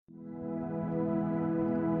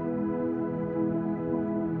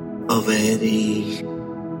A very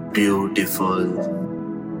beautiful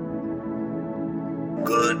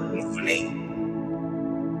good morning.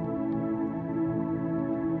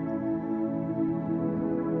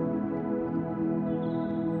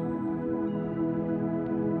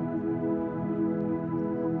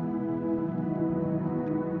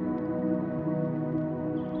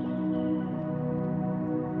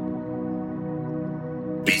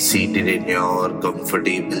 Be seated in your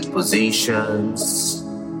comfortable positions.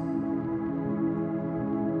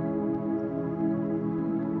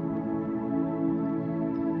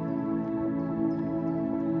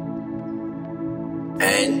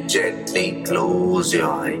 And gently close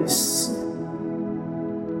your eyes.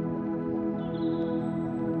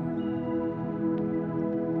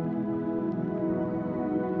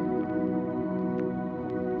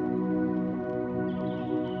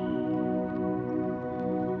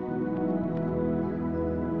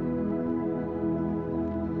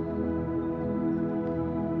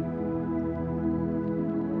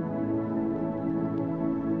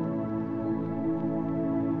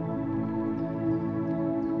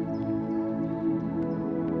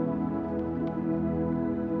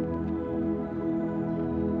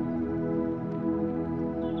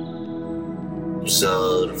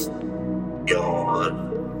 Observe your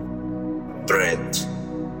breath.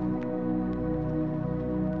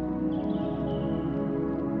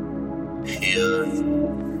 Hear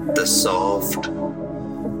the soft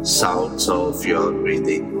sounds of your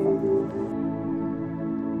breathing.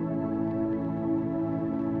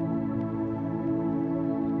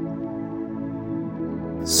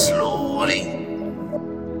 Slowly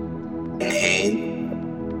inhale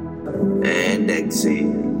and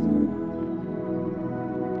exhale.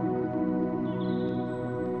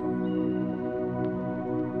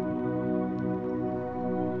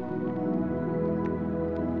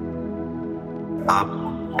 Up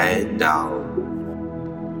and down.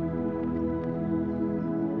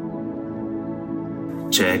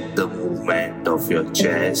 Check the movement of your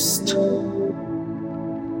chest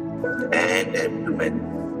and abdomen.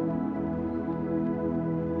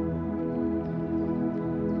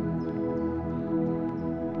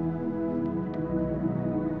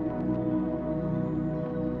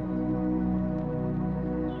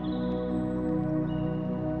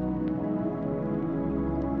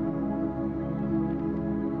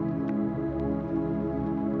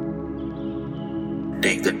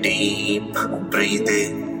 Take a deep breath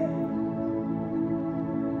in.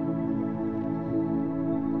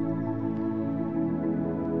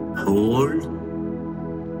 Hold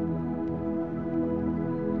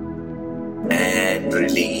and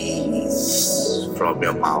release from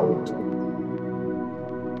your mouth.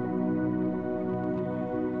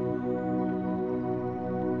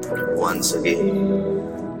 Once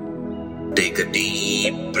again, take a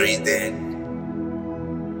deep breath in.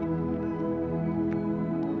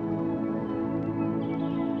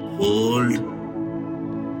 Hold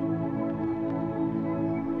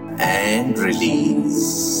and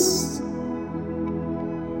release.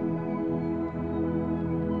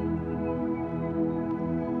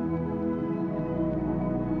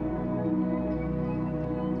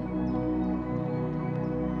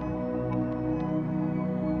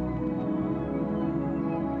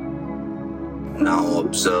 Now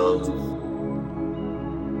observe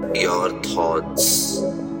your thoughts.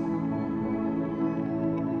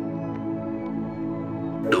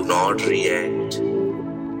 Do not react.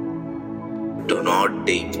 Do not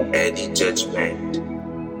take any judgment.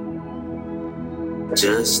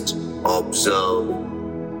 Just observe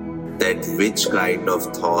that which kind of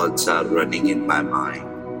thoughts are running in my mind.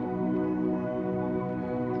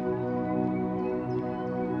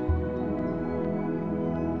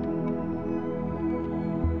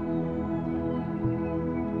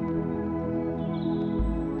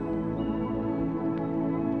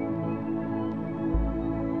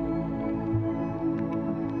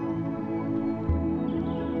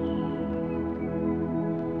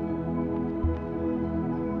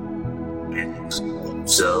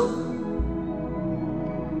 Observe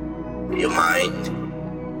your mind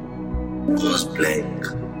goes blank.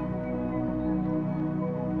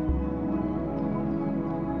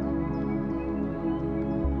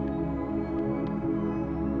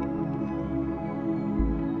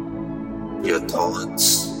 Your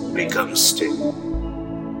thoughts become still.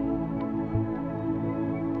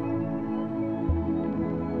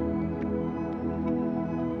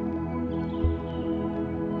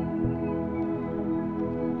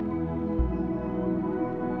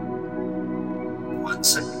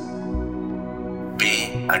 Once again,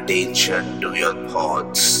 pay attention to your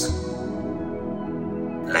thoughts,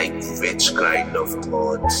 like which which kind of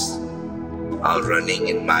thoughts are running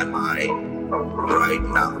in my mind right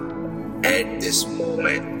now, at this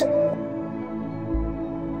moment.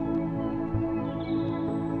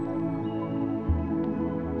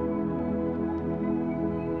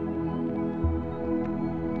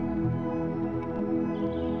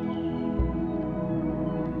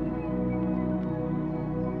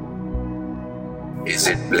 Is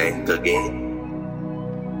it blank again?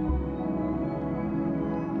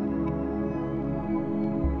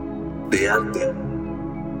 They are there.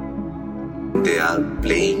 They are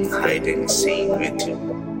playing hide and seek with you.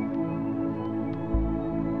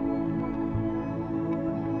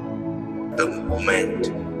 The moment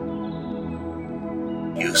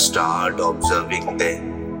you start observing them,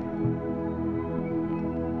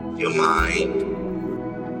 your mind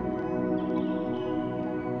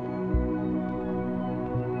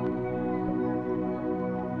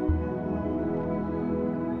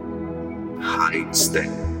hides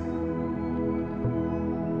them.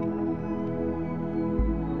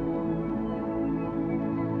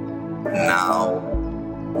 Now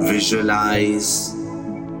visualize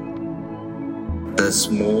the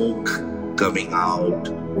smoke coming out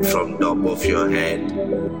from top of your head.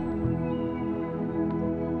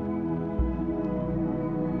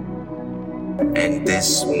 And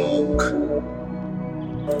this smoke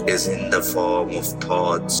is in the form of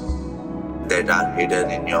thoughts that are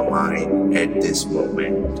hidden in your mind at this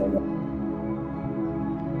moment.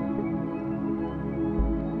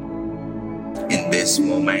 In this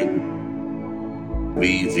moment,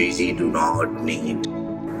 we really do not need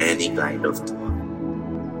any kind of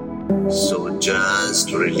thought. So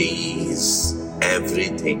just release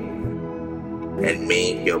everything and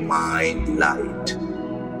make your mind light.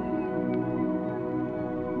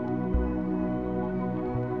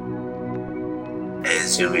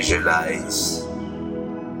 As you visualize,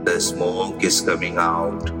 the smoke is coming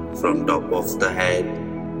out from top of the head,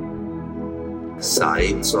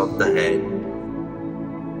 sides of the head,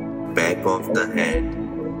 back of the head.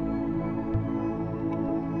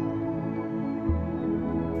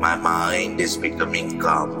 My mind is becoming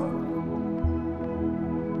calmer.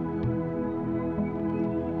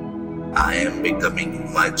 I am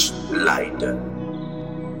becoming much lighter.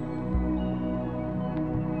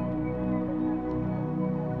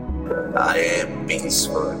 I am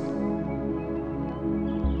peaceful.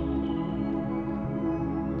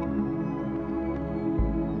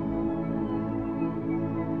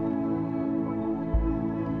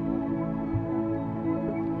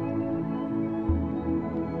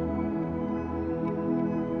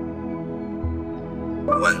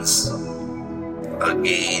 Once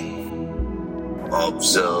again,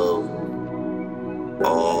 observe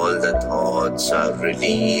all the thoughts are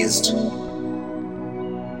released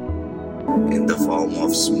in the form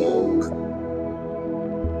of smoke.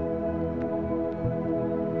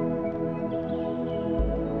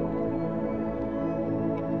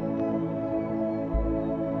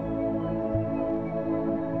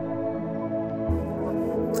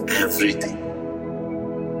 Everything.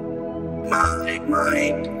 My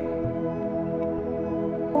mind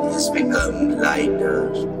has become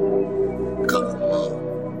lighter, calmer,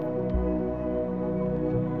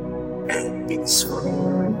 and peaceful.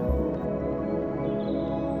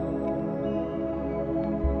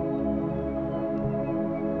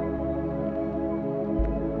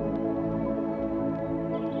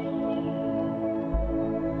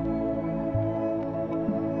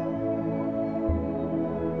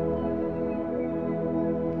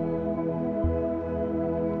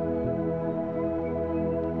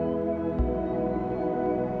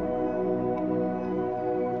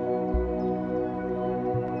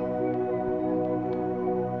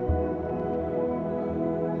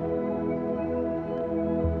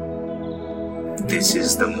 This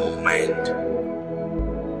is the moment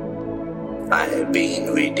I have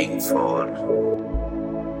been waiting for.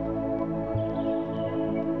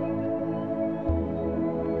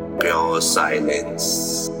 Pure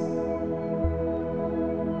silence,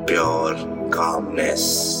 pure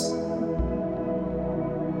calmness.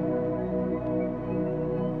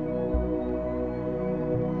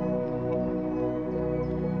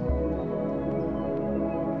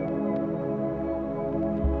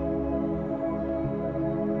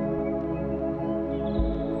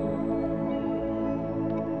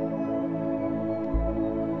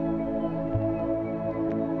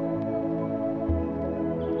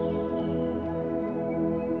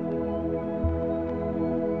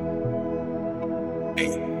 We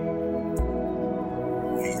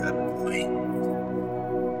are going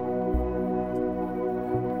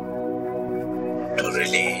to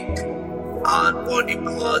relate our body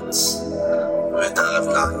parts with our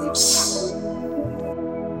lives.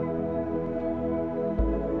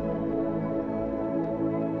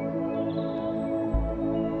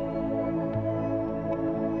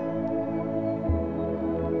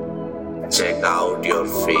 Check out your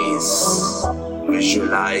face.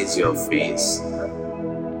 Visualize your face.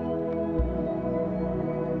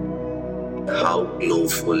 How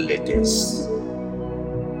glowful it is.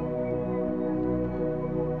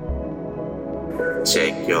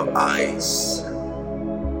 Check your eyes,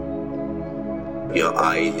 your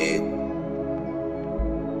eyelid,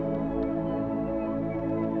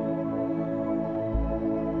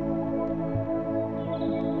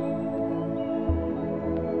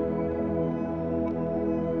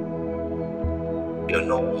 your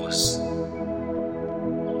nose,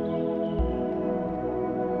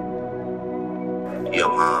 your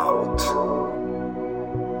mouth,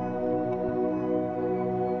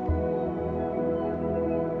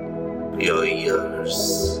 your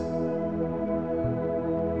ears,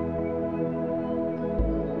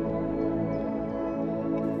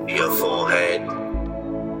 your forehead,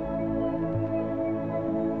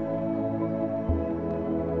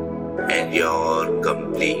 and your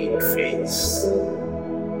complete face.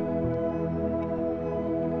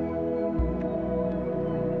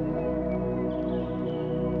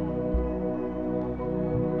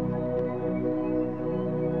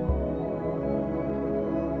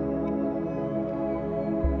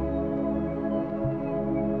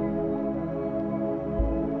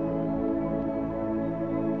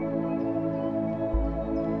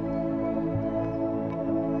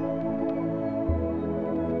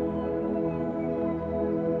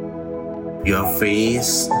 Your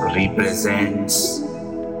face represents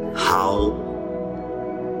how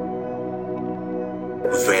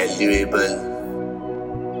valuable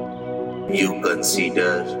you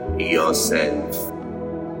consider yourself.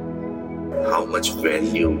 How much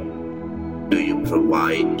value do you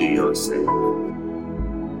provide to yourself?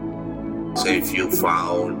 So if you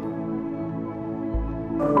found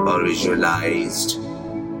or visualized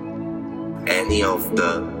any of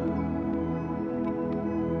the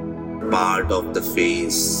part of the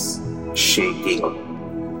face shaking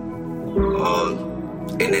or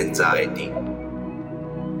in anxiety,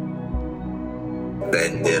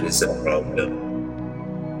 then there is a problem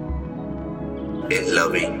in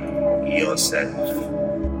loving yourself.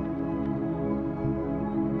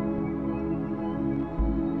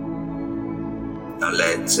 Now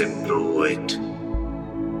let's improve it.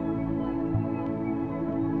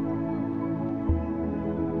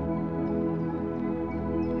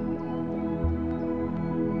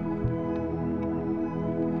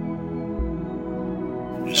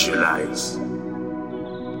 Visualize.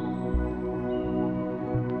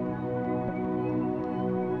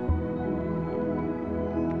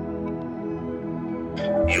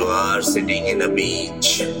 You are sitting in a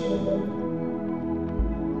beach.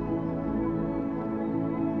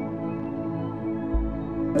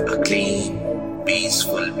 A clean,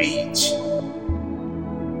 peaceful beach.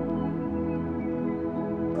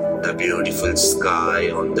 The beautiful sky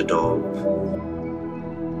on the top.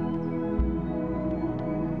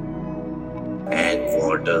 And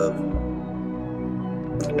water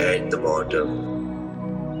at the bottom.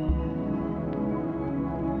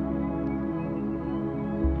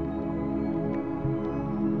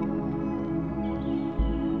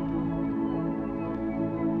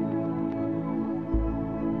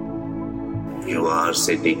 You are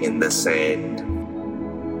sitting in the sand.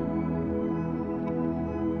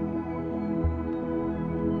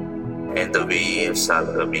 And the waves are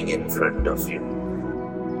coming in front of you.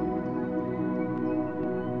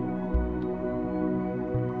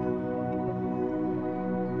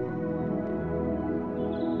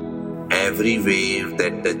 Every wave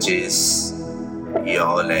that touches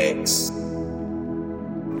your legs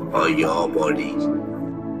or your body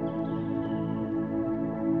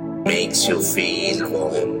makes you feel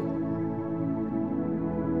warm.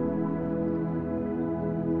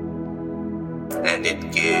 And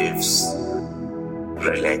it gives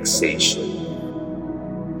relaxation.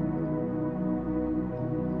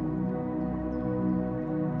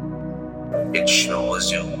 It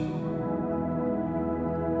shows you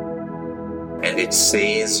and it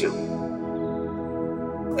says you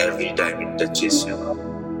every time it touches you,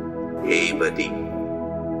 hey buddy,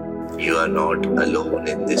 you are not alone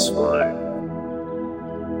in this world.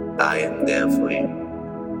 I am there for you.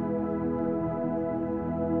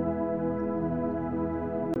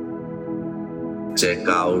 Check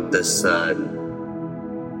out the sun,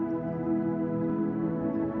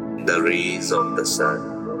 the rays of the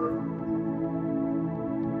sun.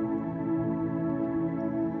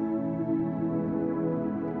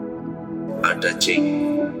 touching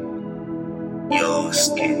your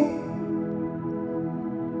skin.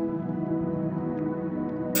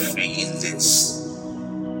 Feel this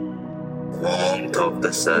warmth of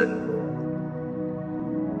the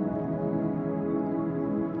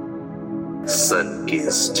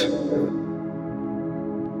sun-kissed.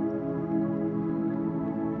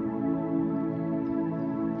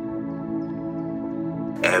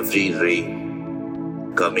 Every ray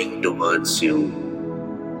coming towards you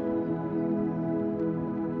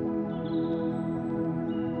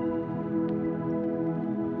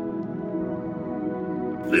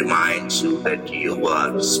reminds you that you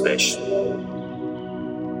are special.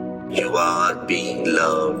 You are being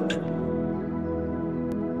loved.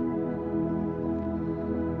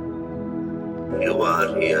 You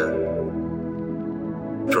are here.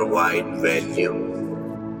 Provide value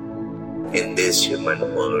in this human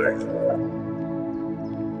world.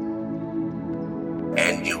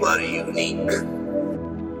 And you are unique.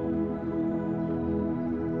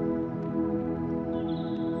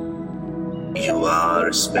 You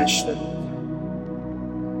are special.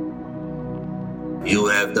 You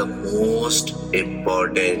have the most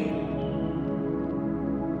important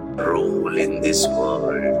role in this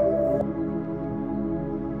world.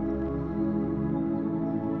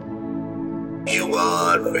 You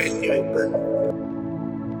are valuable.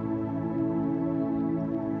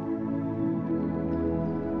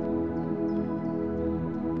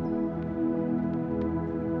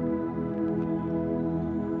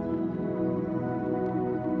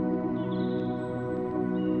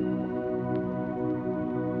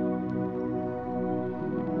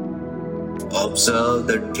 Observe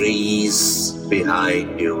the trees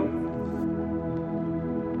behind you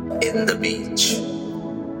in the beach.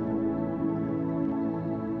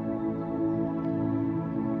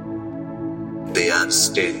 They are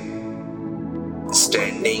still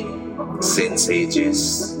standing since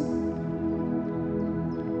ages,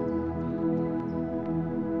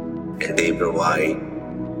 and they provide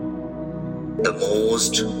the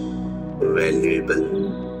most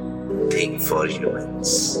valuable thing for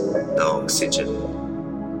humans, the oxygen.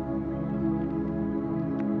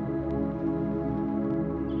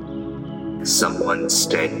 Someone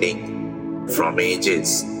standing from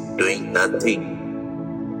ages doing nothing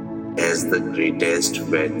has the greatest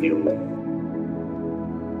value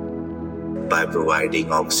by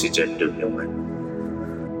providing oxygen to humans.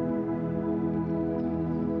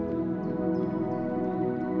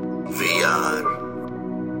 We are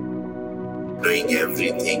doing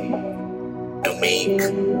everything to make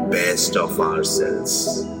best of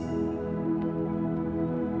ourselves.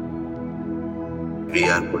 We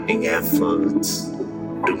are putting efforts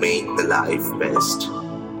to make the life best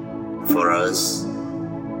for us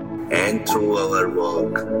and through our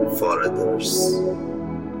work for others.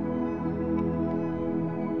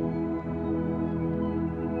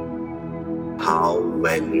 How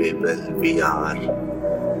valuable we are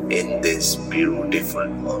in this beautiful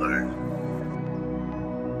world.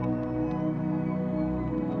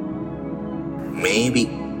 Maybe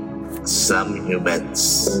some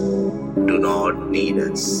humans do not need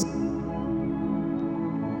us,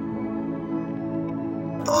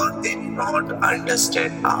 or they do not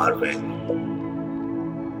understand our value.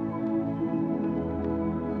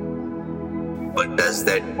 But does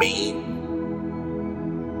that mean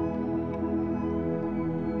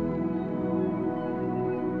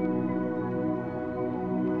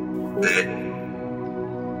that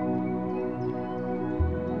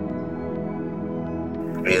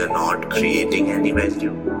we are not creating any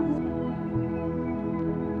value?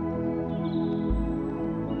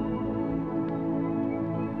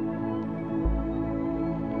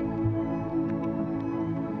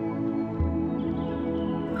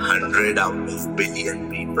 Hundred out of billion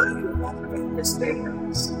people will not understand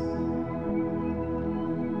us.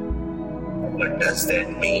 What does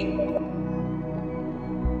that mean?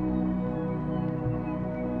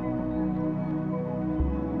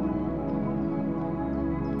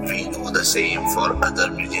 We do the same for other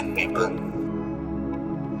billion people.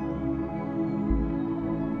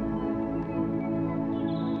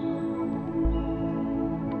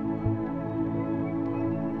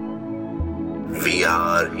 We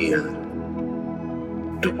are here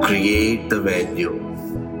to create the value.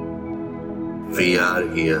 We are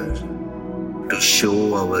here to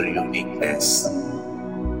show our uniqueness.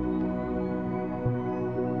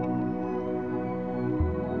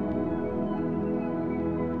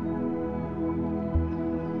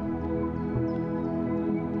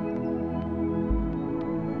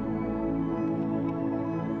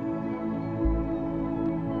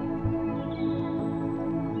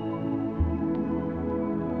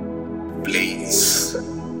 Please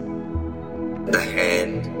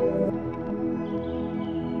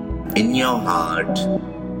your heart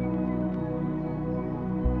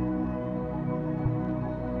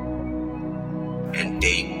and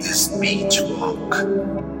take this beach walk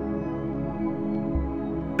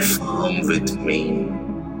firm with me.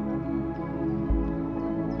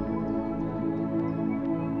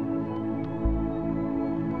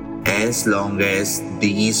 As long as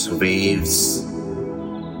these waves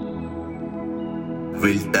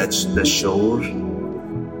will touch the shore,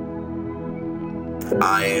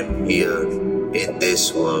 I am here in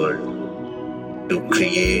this world to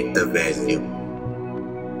create the value.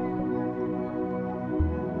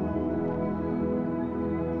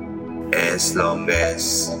 As long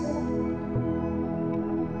as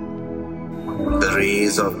the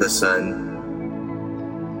rays of the sun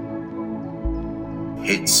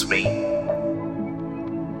hits me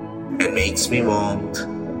and makes me warm,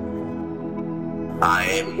 I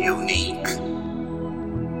am unique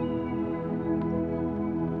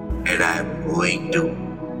and I am going to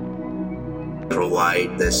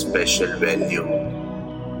provide the special value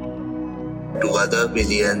to other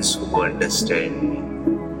billions who understand me.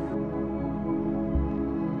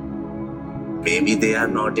 Maybe they are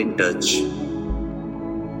not in touch,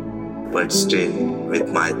 but still, with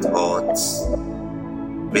my thoughts,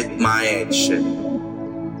 with my action,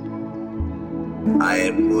 I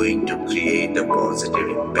am going to create a positive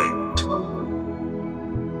impact.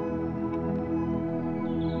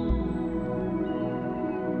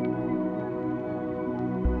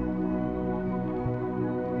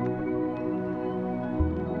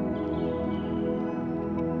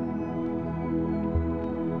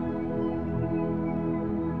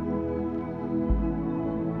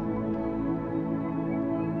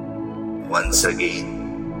 Once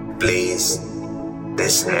again, place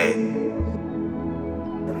this hand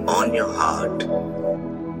on your heart,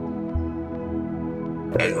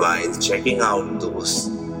 and while checking out those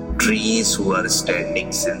trees who are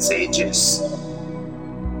standing since ages,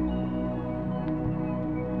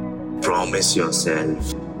 promise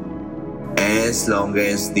yourself, as long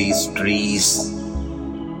as these trees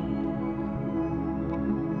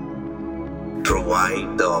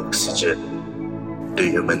provide the oxygen to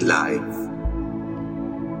human life,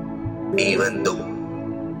 even though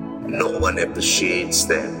no one appreciates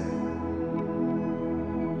them,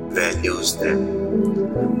 values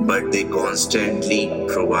them, but they constantly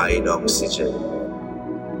provide oxygen.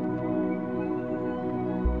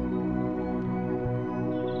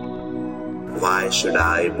 Why should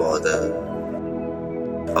I bother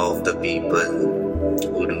of the people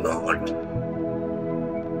who do not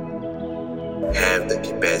have the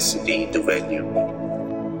capacity to value me?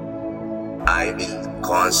 I will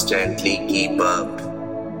constantly keep up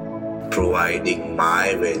providing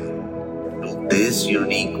my value to this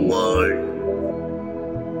unique world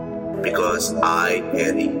because I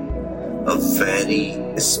carry a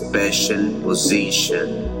very special position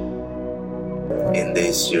in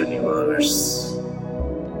this universe.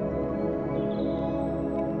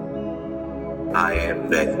 I am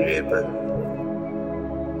valuable.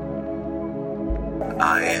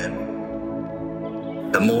 I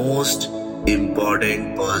am the most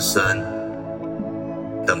important person,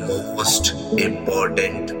 the most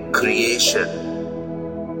important creation.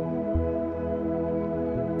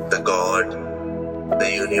 The God,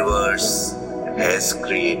 the universe has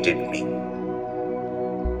created me,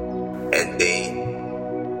 and they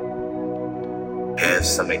have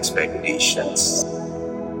some expectations.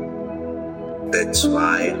 That's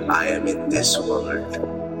why I am in this world.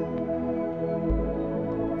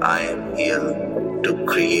 I am here to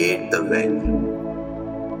create the value.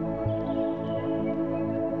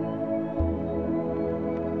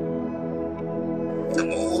 The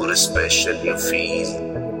more special you feel,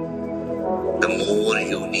 the more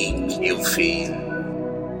unique you feel,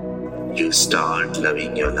 you start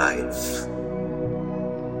loving your life.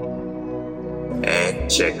 And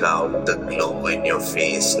check out the glow in your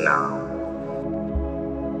face now.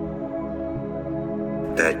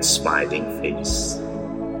 That smiling face.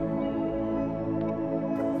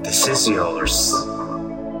 This is yours.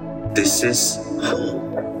 This is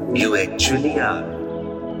who you actually are.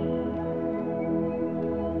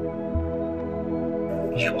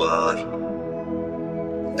 You are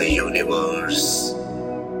the universe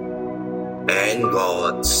and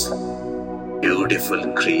God's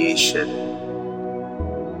beautiful creation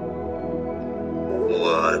who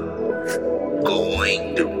are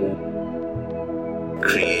going to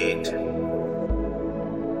create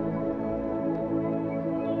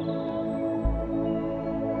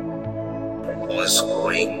who's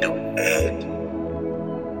going to add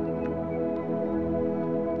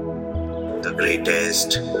the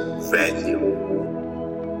greatest value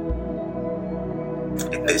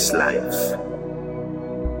this life.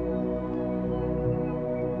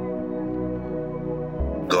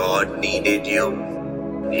 God needed you,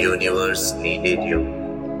 universe needed you,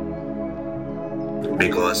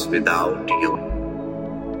 because without you,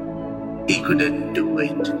 he couldn't do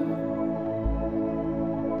it.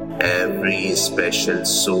 Every special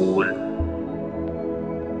soul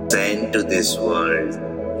sent to this world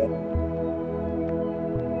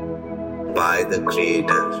by the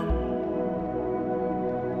Creator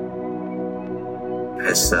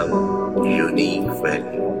has some unique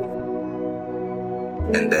value,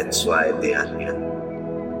 and that's why they are here.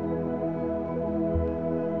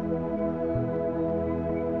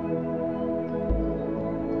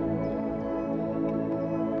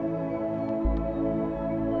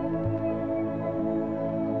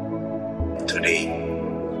 Today,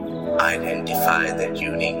 identify that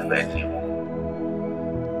unique value.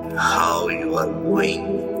 How you are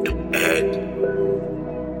going to add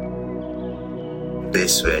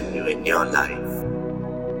this value in your life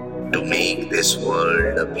to make this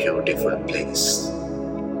world a beautiful place.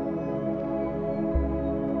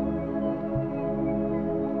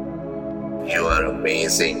 You are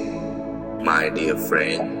amazing, my dear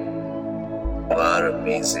friend. You are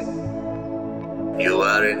amazing. You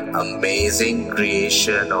are an amazing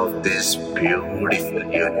creation of this beautiful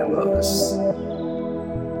universe.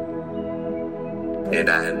 And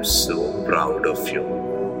I am so proud of you.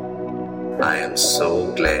 I am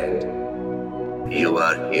so glad you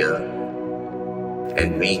are here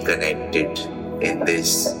and we connected in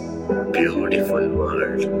this beautiful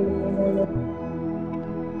world.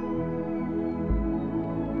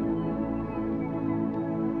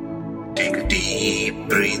 Take a deep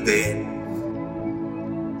breath in.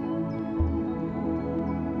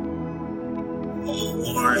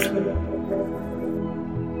 Hold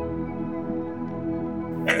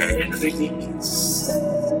and release.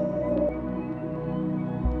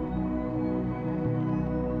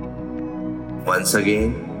 Once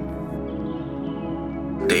again,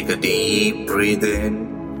 take a deep breath in,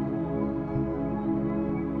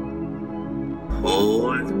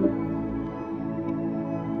 hold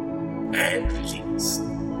and release.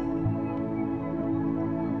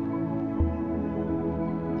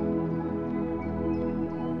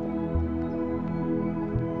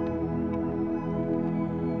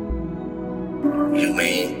 You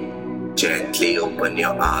may gently open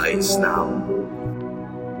your eyes now.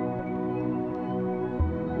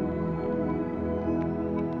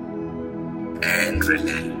 And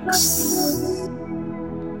relax.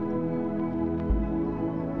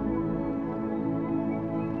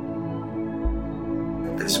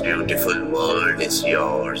 This beautiful world is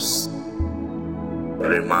yours.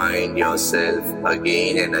 Remind yourself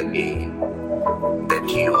again and again that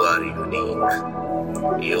you are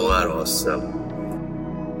unique, you are awesome,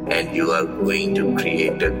 and you are going to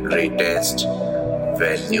create the greatest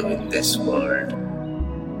value in this world.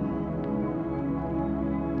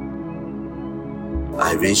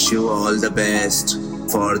 I wish you all the best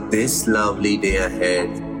for this lovely day ahead,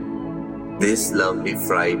 this lovely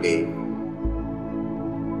Friday.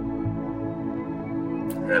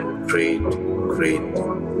 Have a great,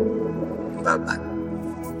 bye-bye.